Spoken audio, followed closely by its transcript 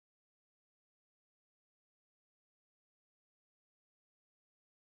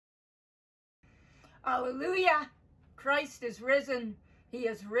Hallelujah! Christ is risen. He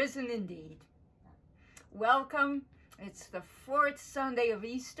is risen indeed. Welcome. It's the fourth Sunday of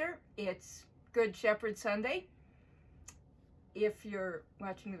Easter. It's Good Shepherd Sunday. If you're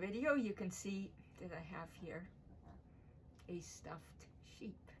watching the video, you can see that I have here a stuffed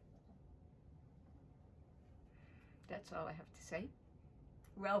sheep. That's all I have to say.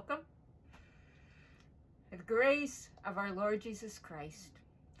 Welcome. The grace of our Lord Jesus Christ,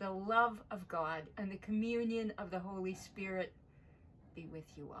 the love of God, and the communion of the Holy Spirit be with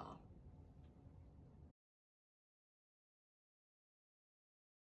you all.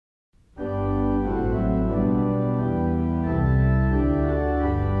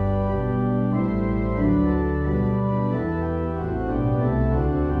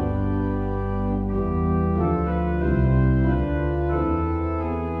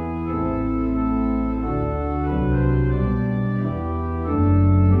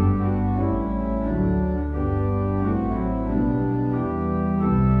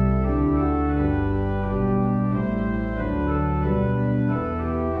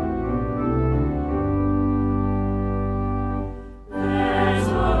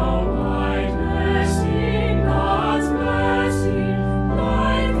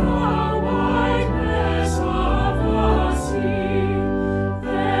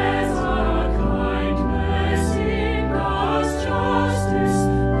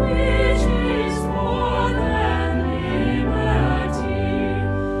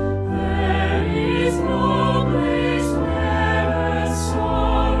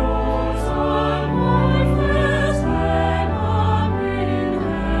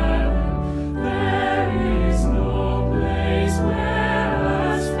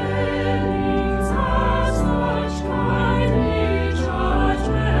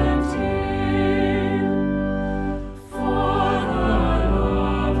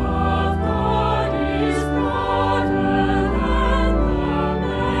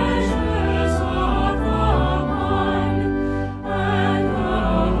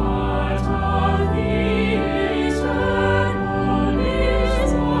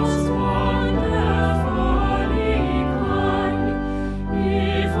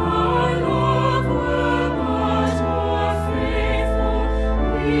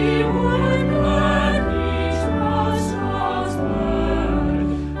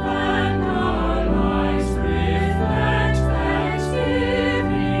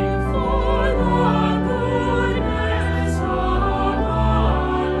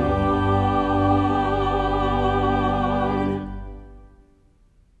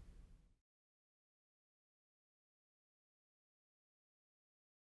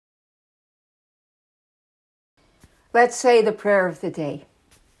 Let's say the prayer of the day.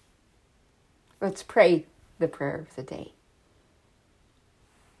 Let's pray the prayer of the day.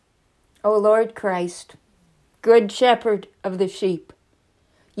 O Lord Christ, Good Shepherd of the sheep,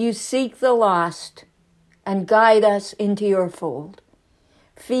 you seek the lost and guide us into your fold.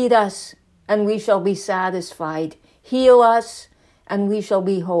 Feed us and we shall be satisfied. Heal us and we shall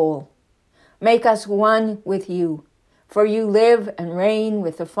be whole. Make us one with you, for you live and reign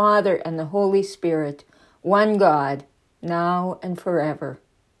with the Father and the Holy Spirit, one God, now and forever.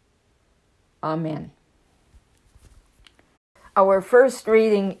 Amen. Our first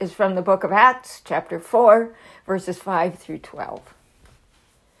reading is from the book of Acts, chapter 4, verses 5 through 12.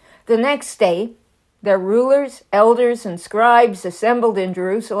 The next day, their rulers, elders, and scribes assembled in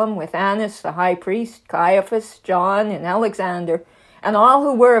Jerusalem with Annas the high priest, Caiaphas, John, and Alexander, and all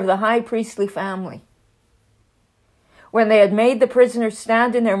who were of the high priestly family. When they had made the prisoners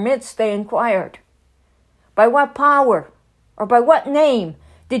stand in their midst, they inquired, "By what power or by what name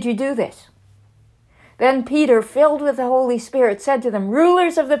did you do this?" Then Peter, filled with the Holy Spirit, said to them,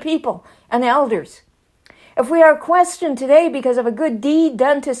 "Rulers of the people and elders, if we are questioned today because of a good deed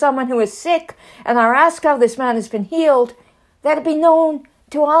done to someone who is sick and are asked how this man has been healed, let it be known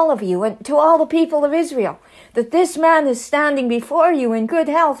to all of you and to all the people of Israel that this man is standing before you in good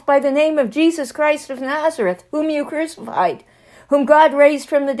health by the name of Jesus Christ of Nazareth, whom you crucified, whom God raised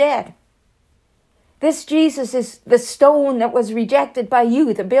from the dead. This Jesus is the stone that was rejected by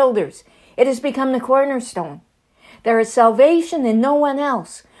you, the builders. It has become the cornerstone. There is salvation in no one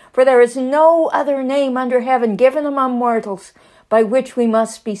else, for there is no other name under heaven given among mortals by which we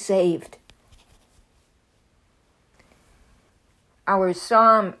must be saved." Our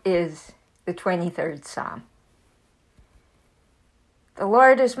psalm is the 23rd Psalm. The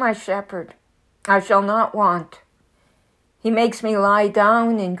Lord is my shepherd, I shall not want. He makes me lie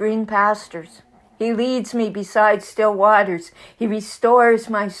down in green pastures. He leads me beside still waters. He restores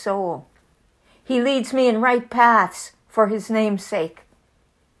my soul. He leads me in right paths for his name's sake.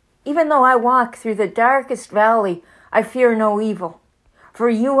 Even though I walk through the darkest valley, I fear no evil. For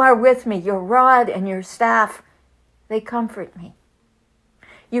you are with me, your rod and your staff, they comfort me.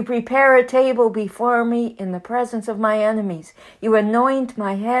 You prepare a table before me in the presence of my enemies. You anoint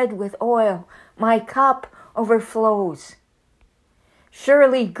my head with oil. My cup overflows.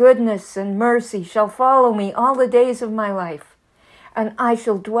 Surely goodness and mercy shall follow me all the days of my life, and I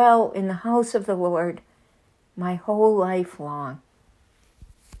shall dwell in the house of the Lord my whole life long.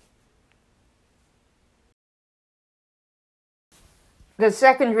 The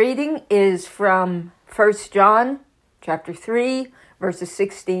second reading is from 1 John chapter 3, verses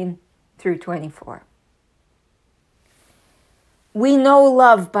 16 through 24. We know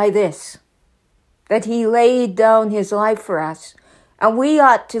love by this, that he laid down his life for us, and we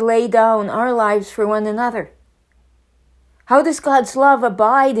ought to lay down our lives for one another. How does God's love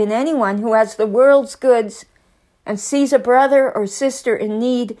abide in anyone who has the world's goods and sees a brother or sister in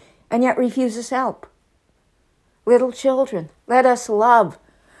need and yet refuses help? Little children, let us love,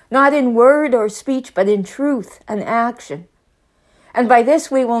 not in word or speech, but in truth and action. And by this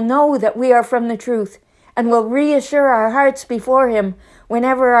we will know that we are from the truth, and will reassure our hearts before him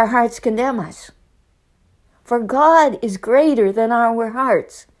whenever our hearts condemn us. For God is greater than our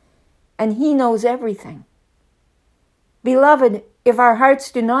hearts, and he knows everything. Beloved, if our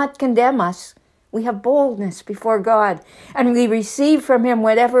hearts do not condemn us, we have boldness before God, and we receive from him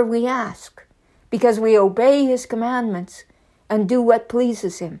whatever we ask, because we obey his commandments and do what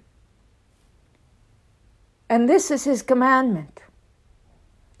pleases him. And this is his commandment,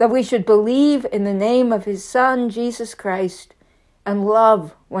 that we should believe in the name of his Son, Jesus Christ, and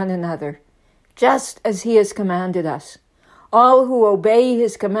love one another, just as he has commanded us. All who obey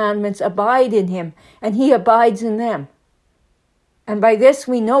his commandments abide in him, and he abides in them. And by this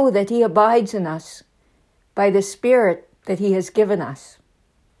we know that he abides in us, by the Spirit that he has given us.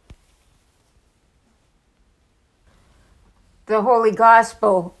 The Holy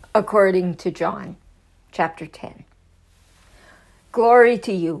Gospel according to John, chapter 10. Glory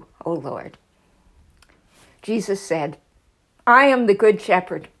to you, O Lord. Jesus said, I am the good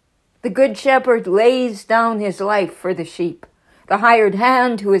shepherd. The good shepherd lays down his life for the sheep. The hired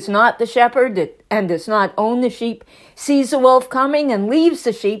hand, who is not the shepherd and does not own the sheep, sees the wolf coming and leaves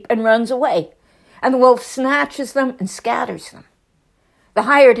the sheep and runs away. And the wolf snatches them and scatters them. The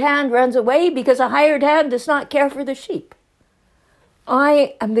hired hand runs away because a hired hand does not care for the sheep.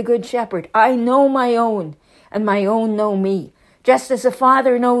 I am the good shepherd. I know my own, and my own know me, just as the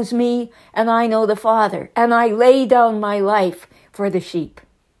Father knows me, and I know the Father, and I lay down my life for the sheep.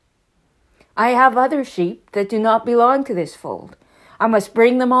 I have other sheep that do not belong to this fold. I must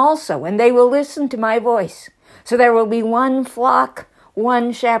bring them also, and they will listen to my voice. So there will be one flock,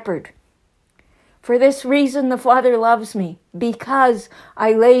 one shepherd. For this reason the Father loves me, because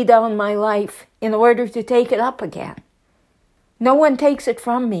I lay down my life in order to take it up again. No one takes it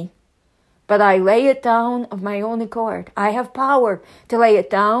from me, but I lay it down of my own accord. I have power to lay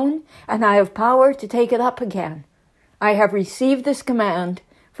it down, and I have power to take it up again. I have received this command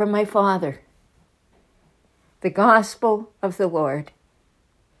from my Father. The Gospel of the Lord.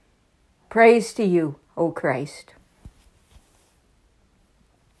 Praise to you, O Christ.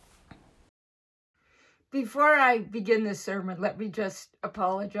 Before I begin this sermon, let me just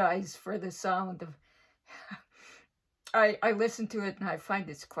apologize for the sound of... I listen to it and I find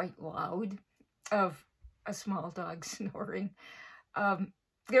it's quite loud, of a small dog snoring.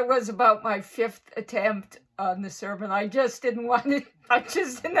 It was about my 5th attempt on the sermon. I just didn't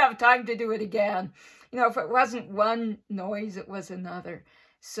have time to do it again. You know, if it wasn't one noise, it was another.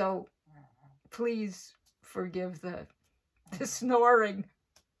 So please forgive the snoring.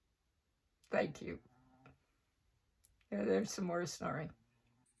 Thank you. Yeah, there's some more snoring.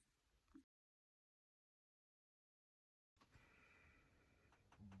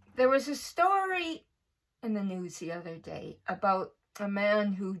 There was a story in the news the other day about a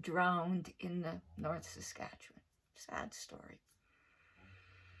man who drowned in the North Saskatchewan. Sad story.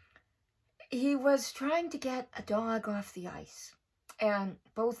 He was trying to get a dog off the ice, and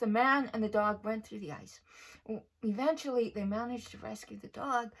both the man and the dog went through the ice. Eventually, they managed to rescue the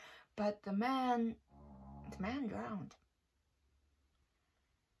dog, but the man drowned.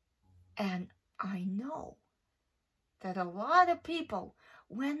 And I know that a lot of people,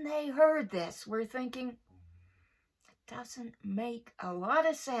 when they heard this, were thinking, it doesn't make a lot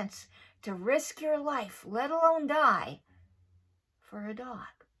of sense to risk your life, let alone die, for a dog.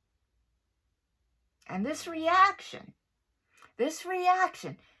 And this reaction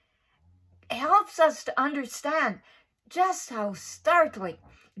helps us to understand just how startling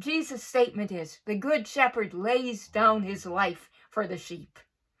Jesus' statement is. The good shepherd lays down his life for the sheep.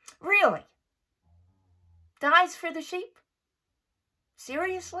 Really? Dies for the sheep?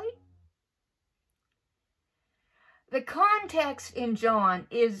 Seriously? The context in John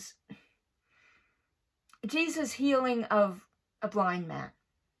is Jesus' healing of a blind man.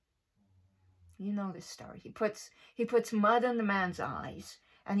 You know this story. He puts mud on the man's eyes,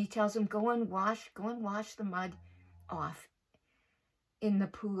 and he tells him, go and wash the mud off in the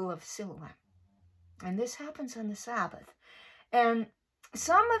pool of Siloam. And this happens on the Sabbath. And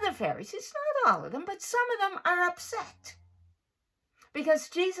some of the Pharisees, it's not all of them, but some of them are upset because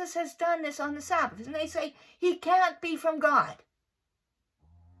Jesus has done this on the Sabbath. And they say, he can't be from God.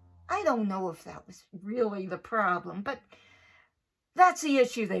 I don't know if that was really the problem, but that's the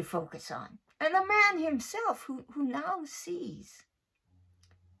issue they focus on. And the man himself, who now sees,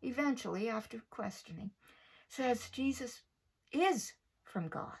 eventually, after questioning, says Jesus is from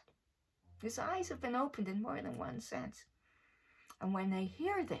God. His eyes have been opened in more than one sense. And when they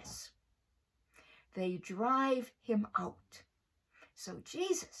hear this, they drive him out. So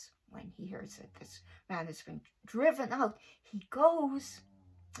Jesus, when he hears that this man has been driven out, he goes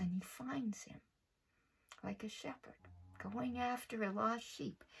and he finds him like a shepherd going after a lost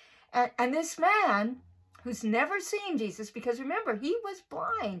sheep. And this man, who's never seen Jesus, because remember, he was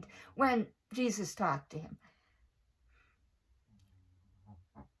blind when Jesus talked to him.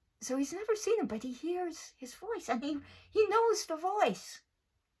 So he's never seen him, but he hears his voice, and he knows the voice.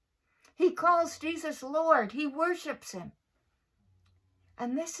 He calls Jesus Lord. He worships him.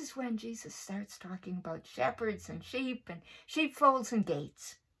 And this is when Jesus starts talking about shepherds and sheepfolds and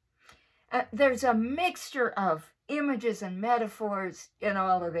gates. There's a mixture of images and metaphors in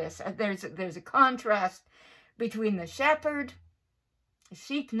all of this. There's a contrast between the shepherd. The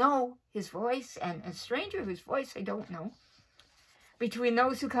sheep know his voice, and a stranger whose voice I don't know. Between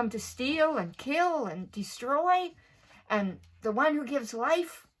those who come to steal and kill and destroy, and the one who gives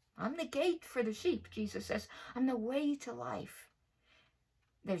life. I'm the gate for the sheep, Jesus says. I'm the way to life.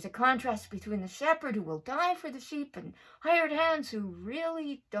 There's a contrast between the shepherd who will die for the sheep and hired hands who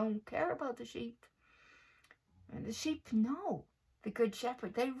really don't care about the sheep. And the sheep know the good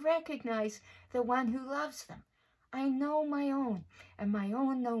shepherd. They recognize the one who loves them. I know my own, and my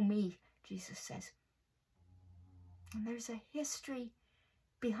own know me, Jesus says. And there's a history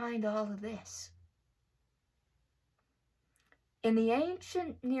behind all of this. In the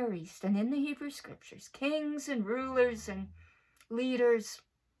ancient Near East and in the Hebrew Scriptures, kings and rulers and leaders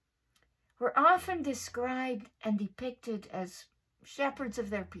were often described and depicted as shepherds of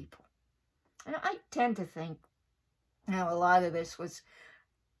their people. And I tend to think, a lot of this was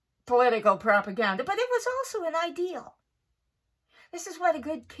political propaganda, but it was also an ideal. This is what a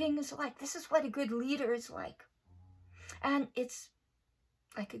good king is like. This is what a good leader is like. And it's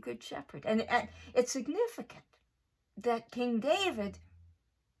like a good shepherd. And it's significant that King David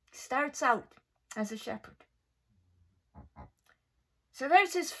starts out as a shepherd. So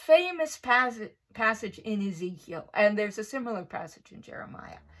there's this famous passage in Ezekiel, and there's a similar passage in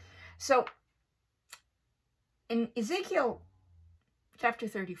Jeremiah. So in Ezekiel chapter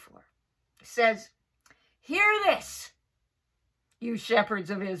 34, it says, hear this, you shepherds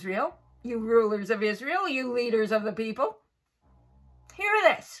of Israel, you rulers of Israel, you leaders of the people. Hear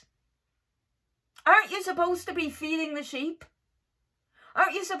this. Aren't you supposed to be feeding the sheep?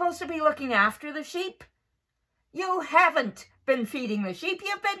 Aren't you supposed to be looking after the sheep? You haven't been feeding the sheep.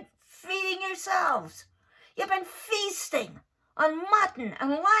 You've been feeding yourselves. You've been feasting on mutton and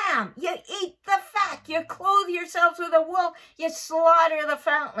lamb. You eat the fat. You clothe yourselves with the wool. You slaughter the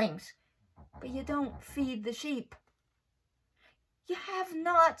fatlings. But you don't feed the sheep. You have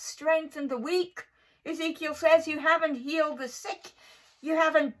not strengthened the weak. Ezekiel says you haven't healed the sick. You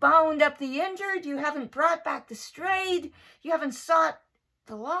haven't bound up the injured. You haven't brought back the strayed. You haven't sought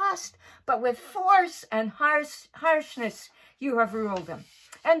the lost. But with force and harshness you have ruled them.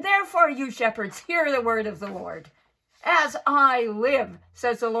 And therefore, you shepherds, hear the word of the Lord. As I live,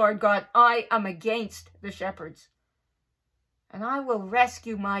 says the Lord God, I am against the shepherds. And I will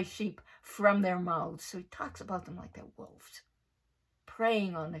rescue my sheep from their mouths. So he talks about them like they're wolves,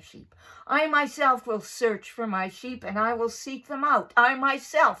 preying on the sheep. I myself will search for my sheep, and I will seek them out. I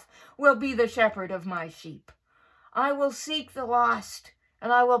myself will be the shepherd of my sheep. I will seek the lost,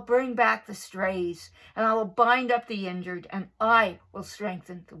 and I will bring back the strays, and I will bind up the injured, and I will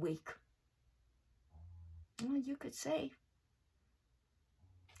strengthen the weak. Well, you could say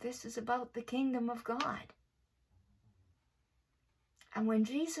this is about the kingdom of God. And when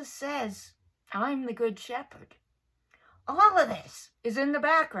Jesus says, I'm the good shepherd, all of this is in the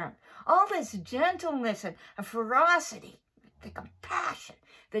background. All this gentleness and ferocity, the compassion,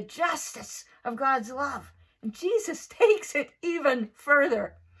 the justice of God's love. And Jesus takes it even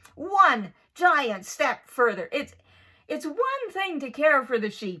further. one giant step further. It's one thing to care for the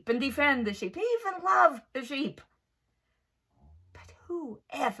sheep and defend the sheep, even love the sheep. But who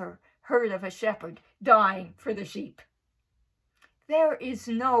ever heard of a shepherd dying for the sheep? There is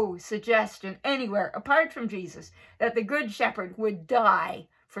no suggestion anywhere, apart from Jesus, that the good shepherd would die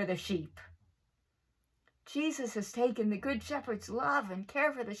for the sheep. Jesus has taken the good shepherd's love and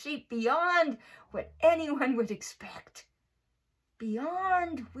care for the sheep beyond what anyone would expect.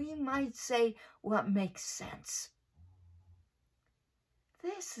 Beyond, we might say, what makes sense.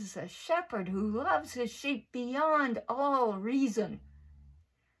 This is a shepherd who loves his sheep beyond all reason.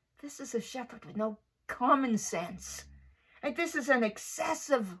 This is a shepherd with no common sense. Like, this is an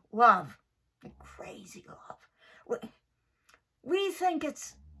excessive love, a crazy love. We think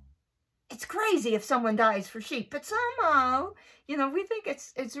it's crazy if someone dies for sheep, but somehow, we think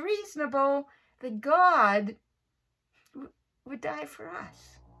it's reasonable that God would die for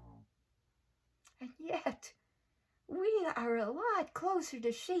us. And yet, we are a lot closer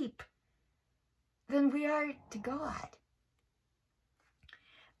to sheep than we are to God.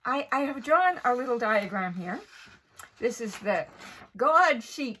 I have drawn a little diagram here. This is the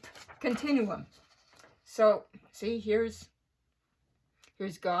God-sheep continuum. So, see, here's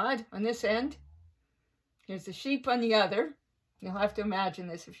God on this end. Here's the sheep on the other. You'll have to imagine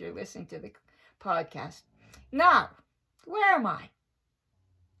this if you're listening to the podcast. Now, where am I?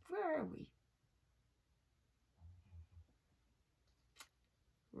 Where are we?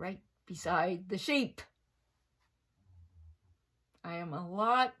 Right beside the sheep. I am a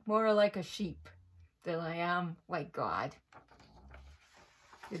lot more like a sheep than I am like God.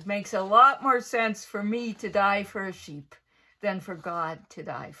 It makes a lot more sense for me to die for a sheep than for God to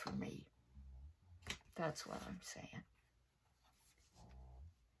die for me. That's what I'm saying.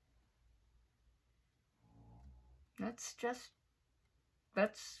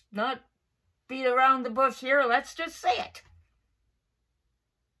 Let's not beat around the bush here. Let's just say it.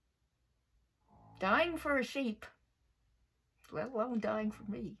 Dying for a sheep, let alone dying for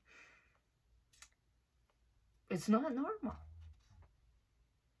me, it's not normal.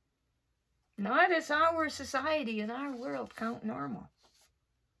 Not as our society and our world count normal.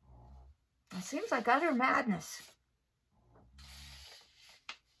 It seems like utter madness.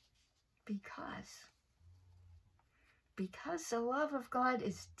 Because the love of God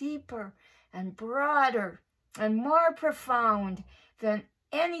is deeper and broader and more profound than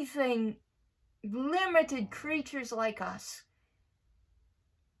anything limited creatures like us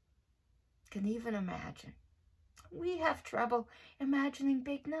can even imagine. We have trouble imagining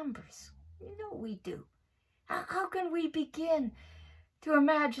big numbers. We do. How can we begin to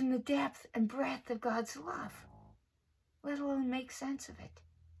imagine the depth and breadth of God's love, let alone make sense of it?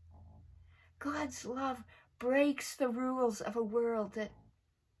 God's love breaks the rules of a world that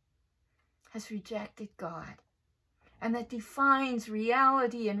has rejected God and that defines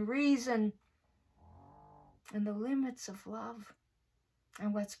reality and reason and the limits of love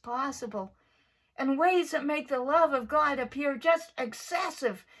and what's possible in ways that make the love of God appear just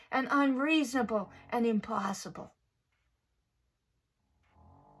excessive and unreasonable and impossible.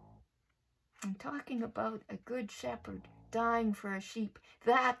 I'm talking about a good shepherd dying for a sheep.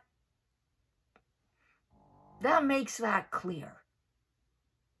 That makes that clear.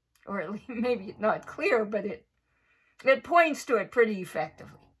 Or at least maybe not clear, but it points to it pretty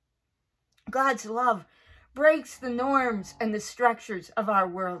effectively. God's love breaks the norms and the structures of our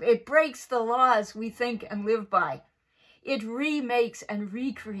world. It breaks the laws we think and live by. It remakes and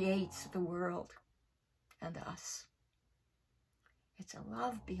recreates the world and us. It's a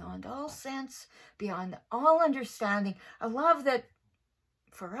love beyond all sense, beyond all understanding, a love that,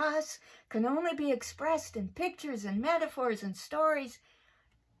 for us, can only be expressed in pictures and metaphors and stories,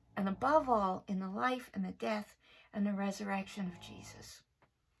 and above all, in the life and the death and the resurrection of Jesus.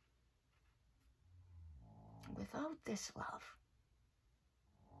 Without this love,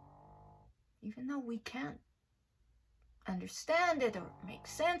 even though we can't understand it or make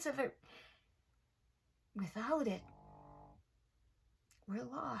sense of it, without it, we're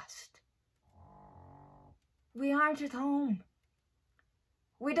lost. We aren't at home.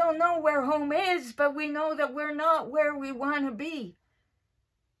 We don't know where home is, but we know that we're not where we want to be.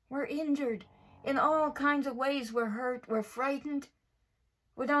 We're injured in all kinds of ways. We're hurt. We're frightened.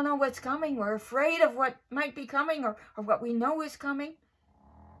 We don't know what's coming. We're afraid of what might be coming or what we know is coming.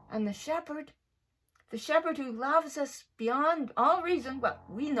 And the shepherd who loves us beyond all reason, what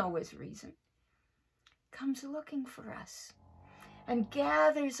we know is reason, comes looking for us and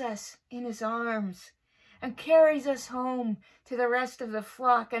gathers us in his arms and carries us home to the rest of the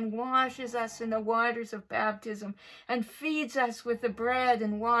flock and washes us in the waters of baptism and feeds us with the bread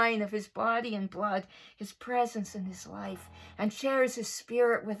and wine of his body and blood, his presence and his life, and shares his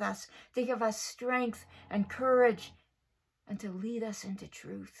spirit with us to give us strength and courage and to lead us into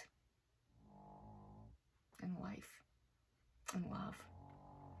truth and life and love.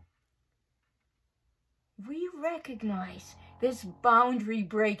 We recognize this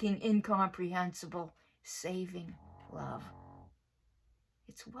boundary-breaking, incomprehensible, saving love.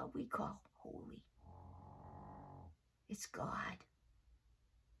 It's what we call holy. It's God.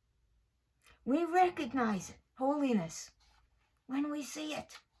 We recognize holiness when we see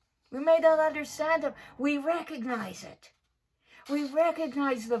it. We may not understand it. We recognize it. We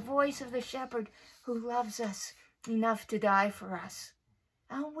recognize the voice of the shepherd who loves us enough to die for us.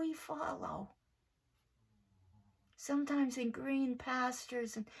 And we follow. Sometimes in green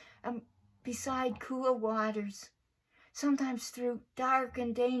pastures and beside cool waters. Sometimes through dark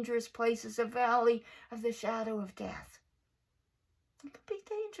and dangerous places, a valley of the shadow of death. It can be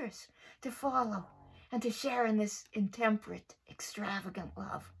dangerous to follow and to share in this intemperate, extravagant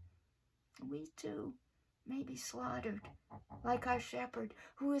love. We too may be slaughtered, like our shepherd,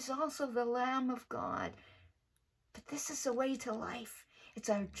 who is also the Lamb of God. But this is the way to life. It's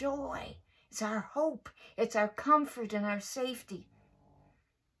our joy. It's our hope. It's our comfort and our safety.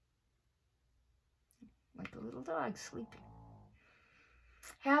 Like a little dog sleeping.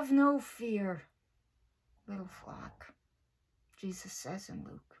 Have no fear, little flock, Jesus says in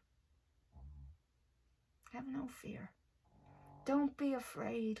Luke. Have no fear. Don't be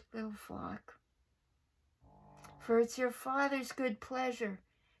afraid, little flock. For it's your Father's good pleasure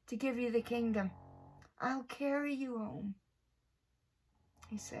to give you the kingdom. I'll carry you home.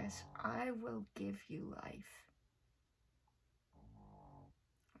 He says, I will give you life.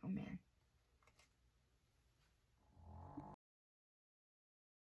 Amen.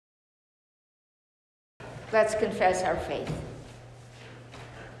 Let's confess our faith.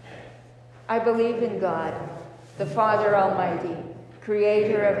 I believe in God, the Father Almighty,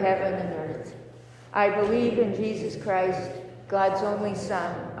 creator of heaven and earth. I believe in Jesus Christ, God's only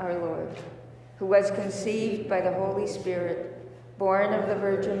Son, our Lord, who was conceived by the Holy Spirit, born of the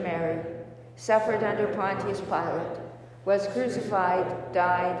Virgin Mary, suffered under Pontius Pilate, was crucified,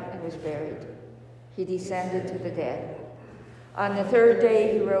 died, and was buried. He descended to the dead. On the third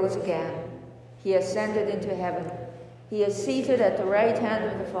day he rose again. He ascended into heaven. He is seated at the right hand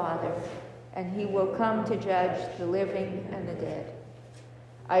of the Father, and he will come to judge the living and the dead.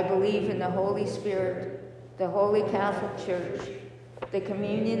 I believe in the Holy Spirit, the Holy Catholic Church, the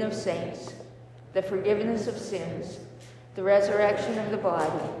communion of saints, the forgiveness of sins, the resurrection of the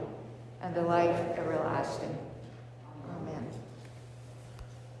body, and the life everlasting. Amen.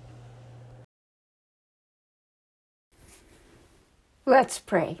 Let's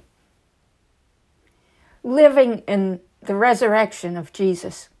pray. Living in the resurrection of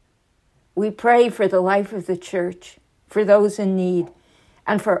Jesus, we pray for the life of the church, for those in need,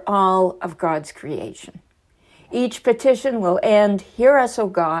 and for all of God's creation. Each petition will end, "Hear us, O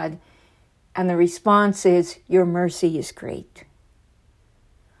God," and the response is, "Your mercy is great."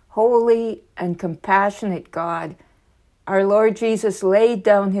 Holy and compassionate God, our Lord Jesus laid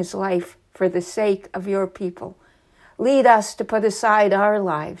down his life for the sake of your people. Lead us to put aside our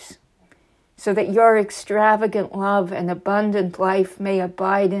lives, so that your extravagant love and abundant life may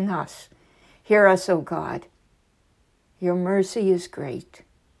abide in us. Hear us, O God. Your mercy is great.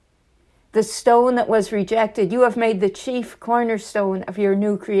 The stone that was rejected, you have made the chief cornerstone of your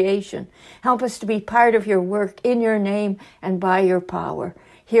new creation. Help us to be part of your work in your name and by your power.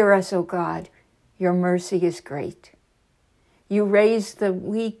 Hear us, O God. Your mercy is great. You raise the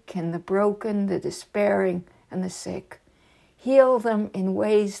weak and the broken, the despairing and the sick. Heal them in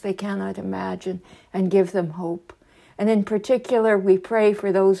ways they cannot imagine and give them hope. And in particular, we pray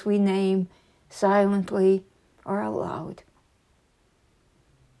for those we name silently or aloud.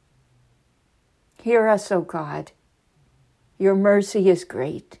 Hear us, O God. Your mercy is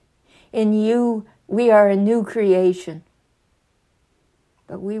great. In you, we are a new creation.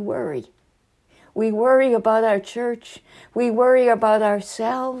 But we worry. We worry about our church. We worry about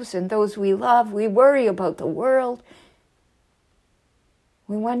ourselves and those we love. We worry about the world.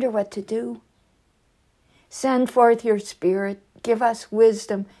 We wonder what to do. Send forth your Spirit. Give us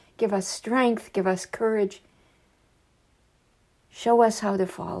wisdom. Give us strength. Give us courage. Show us how to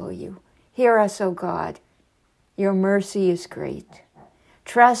follow you. Hear us, O God. Your mercy is great.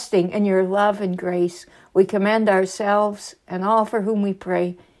 Trusting in your love and grace, we commend ourselves and all for whom we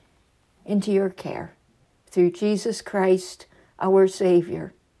pray into your care. Through Jesus Christ, our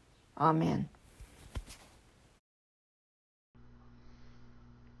Savior. Amen.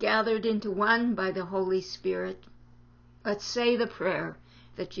 gathered into one by the Holy Spirit, let's say the prayer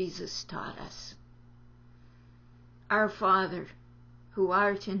that Jesus taught us. Our Father, who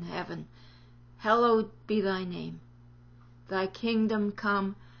art in heaven, hallowed be thy name. Thy kingdom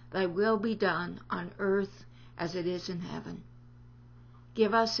come, thy will be done on earth as it is in heaven.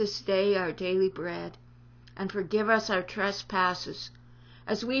 Give us this day our daily bread, and forgive us our trespasses,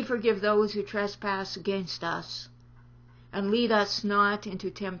 as we forgive those who trespass against us. And lead us not into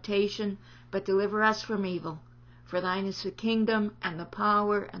temptation, but deliver us from evil. For thine is the kingdom, and the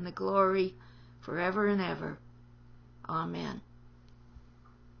power, and the glory, forever and ever. Amen.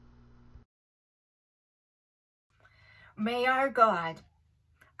 May our God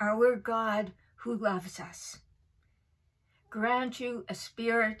who loves us, grant you a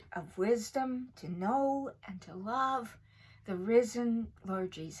spirit of wisdom to know and to love the risen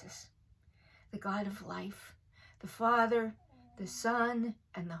Lord Jesus, the God of life, the Father, the Son,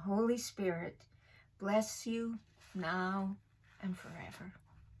 and the Holy Spirit, bless you now and forever.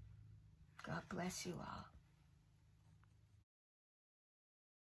 God bless you all.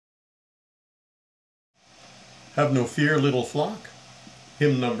 Have no fear, little flock.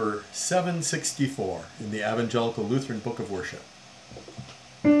 Hymn number 764 in the Evangelical Lutheran Book of Worship.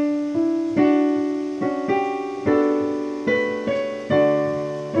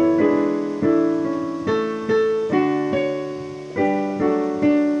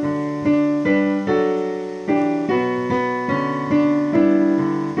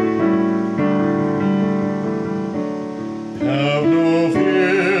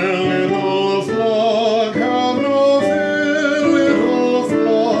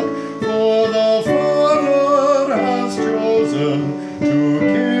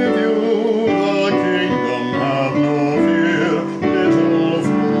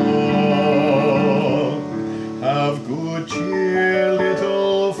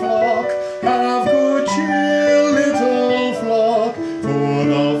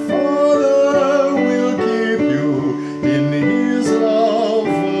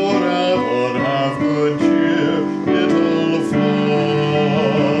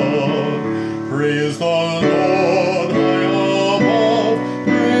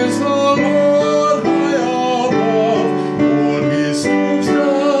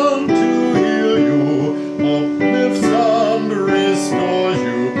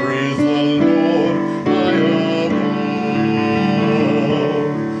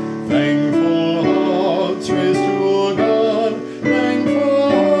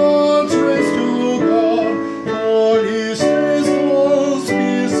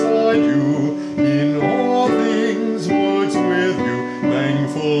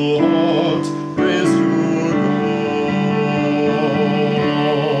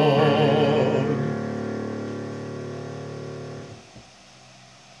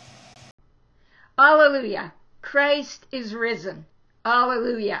 Alleluia! Christ is risen.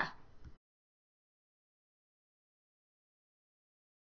 Alleluia!